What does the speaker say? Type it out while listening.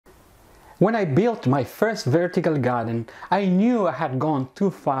When I built my first vertical garden, I knew I had gone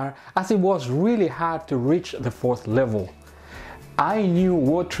too far as it was really hard to reach the fourth level. I knew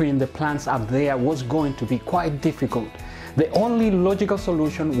watering the plants up there was going to be quite difficult. The only logical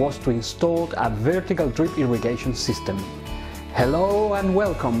solution was to install a vertical drip irrigation system. Hello and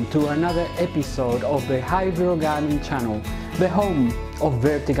welcome to another episode of the Hydro Garden channel, the home of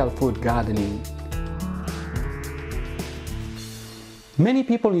vertical food gardening. Many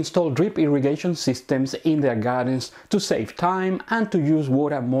people install drip irrigation systems in their gardens to save time and to use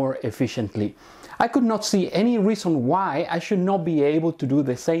water more efficiently. I could not see any reason why I should not be able to do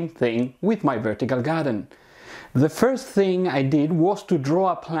the same thing with my vertical garden. The first thing I did was to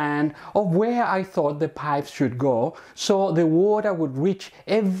draw a plan of where I thought the pipes should go so the water would reach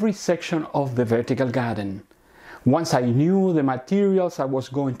every section of the vertical garden. Once I knew the materials I was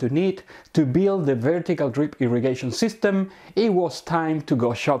going to need to build the vertical drip irrigation system, it was time to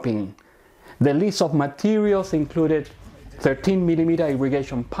go shopping. The list of materials included 13mm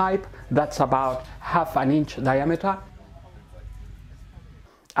irrigation pipe, that's about half an inch diameter,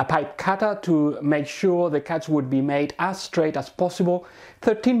 a pipe cutter to make sure the cuts would be made as straight as possible,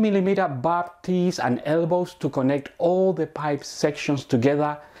 13mm barbed tees and elbows to connect all the pipe sections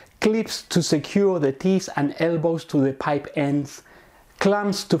together, clips to secure the tees and elbows to the pipe ends,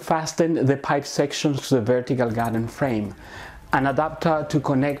 clamps to fasten the pipe sections to the vertical garden frame, an adapter to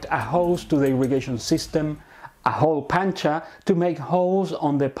connect a hose to the irrigation system, a hole puncher to make holes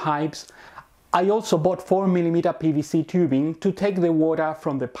on the pipes. I also bought 4mm PVC tubing to take the water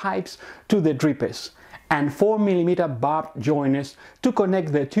from the pipes to the drippers, and 4mm barbed joiners to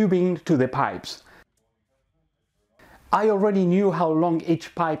connect the tubing to the pipes. I already knew how long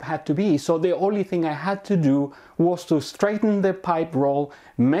each pipe had to be, so the only thing I had to do was to straighten the pipe roll,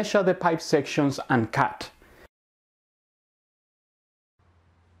 measure the pipe sections and cut.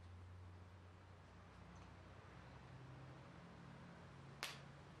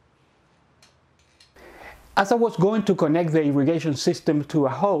 As I was going to connect the irrigation system to a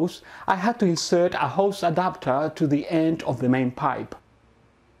hose, I had to insert a hose adapter to the end of the main pipe.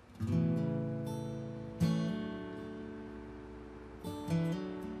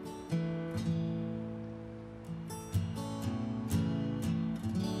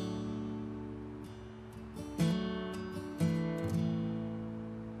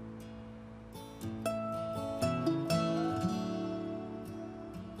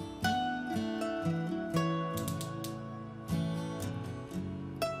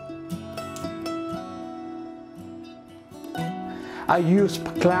 I used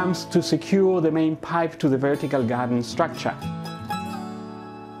clamps to secure the main pipe to the vertical garden structure.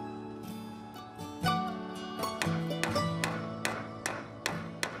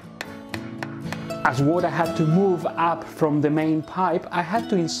 As water had to move up from the main pipe, I had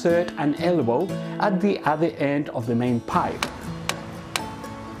to insert an elbow at the other end of the main pipe.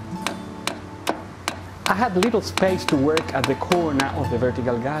 I had little space to work at the corner of the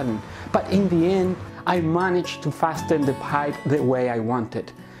vertical garden, but in the end I managed to fasten the pipe the way I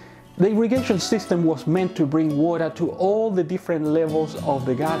wanted. The irrigation system was meant to bring water to all the different levels of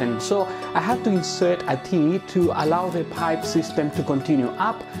the garden, so I had to insert a T to allow the pipe system to continue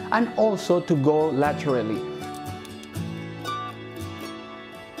up and also to go laterally.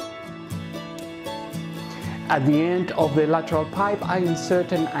 At the end of the lateral pipe, I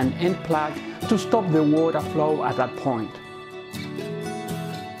inserted an end plug to stop the water flow at that point.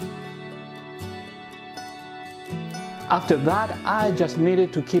 After that, I just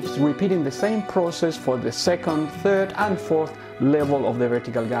needed to keep repeating the same process for the second, third and fourth level of the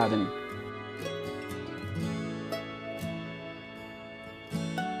vertical garden.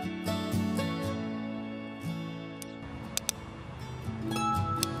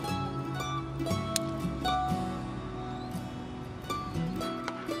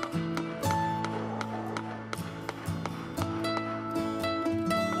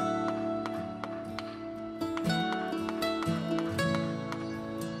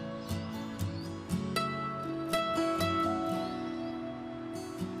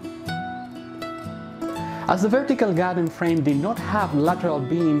 As the vertical garden frame did not have lateral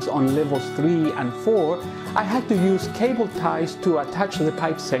beams on levels 3 and 4, I had to use cable ties to attach the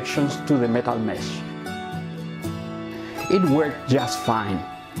pipe sections to the metal mesh. It worked just fine.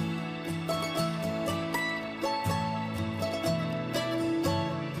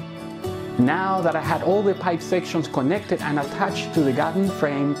 Now that I had all the pipe sections connected and attached to the garden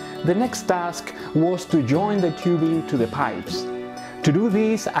frame, the next task was to join the tubing to the pipes. To do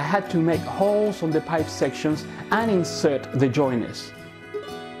this, I had to make holes on the pipe sections and insert the joiners.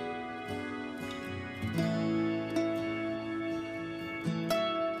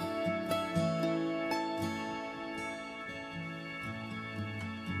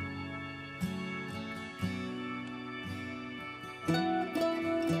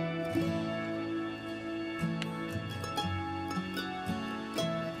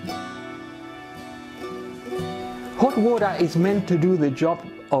 Hot water is meant to do the job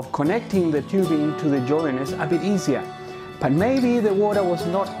of connecting the tubing to the joiners a bit easier, but maybe the water was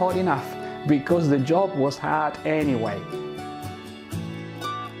not hot enough because the job was hard anyway.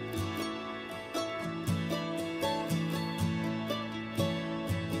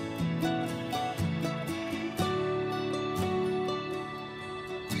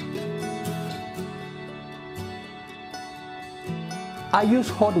 I use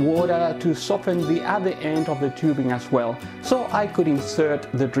hot water to soften the other end of the tubing as well, so I could insert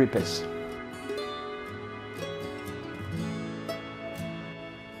the drippers.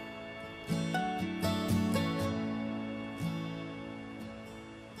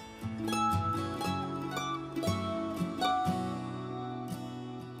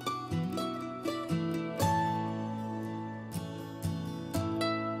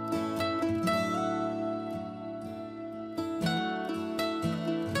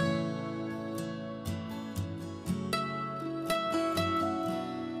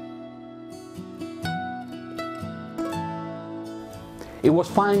 It was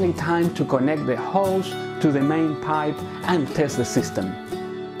finally time to connect the hose to the main pipe and test the system.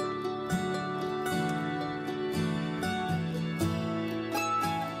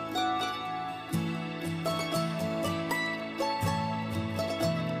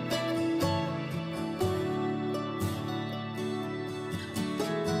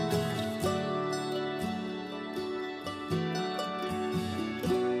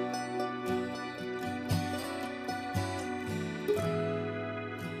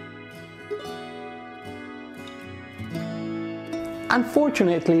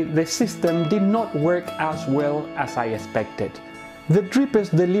 Unfortunately, the system did not work as well as I expected. The drippers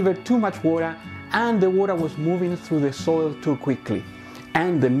delivered too much water and the water was moving through the soil too quickly,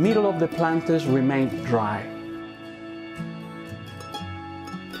 and the middle of the planters remained dry.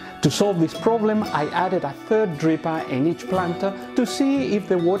 To solve this problem, I added a third dripper in each planter to see if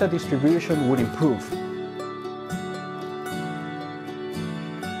the water distribution would improve.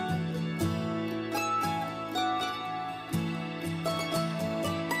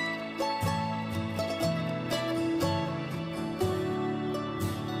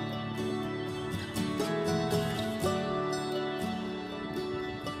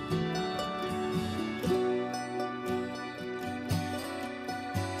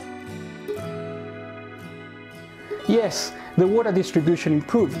 Yes, the water distribution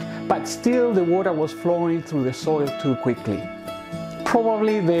improved, but still the water was flowing through the soil too quickly.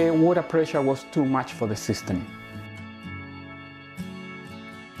 Probably the water pressure was too much for the system.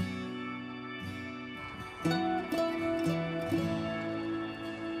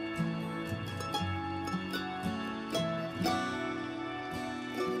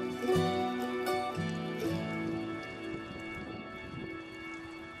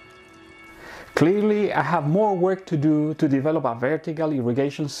 Clearly, I have more work to do to develop a vertical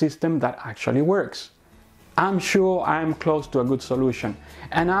irrigation system that actually works. I'm sure I'm close to a good solution,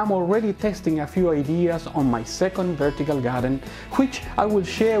 and I'm already testing a few ideas on my second vertical garden, which I will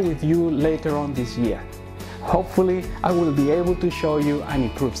share with you later on this year. Hopefully, I will be able to show you an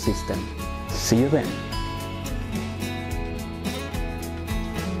improved system. See you then.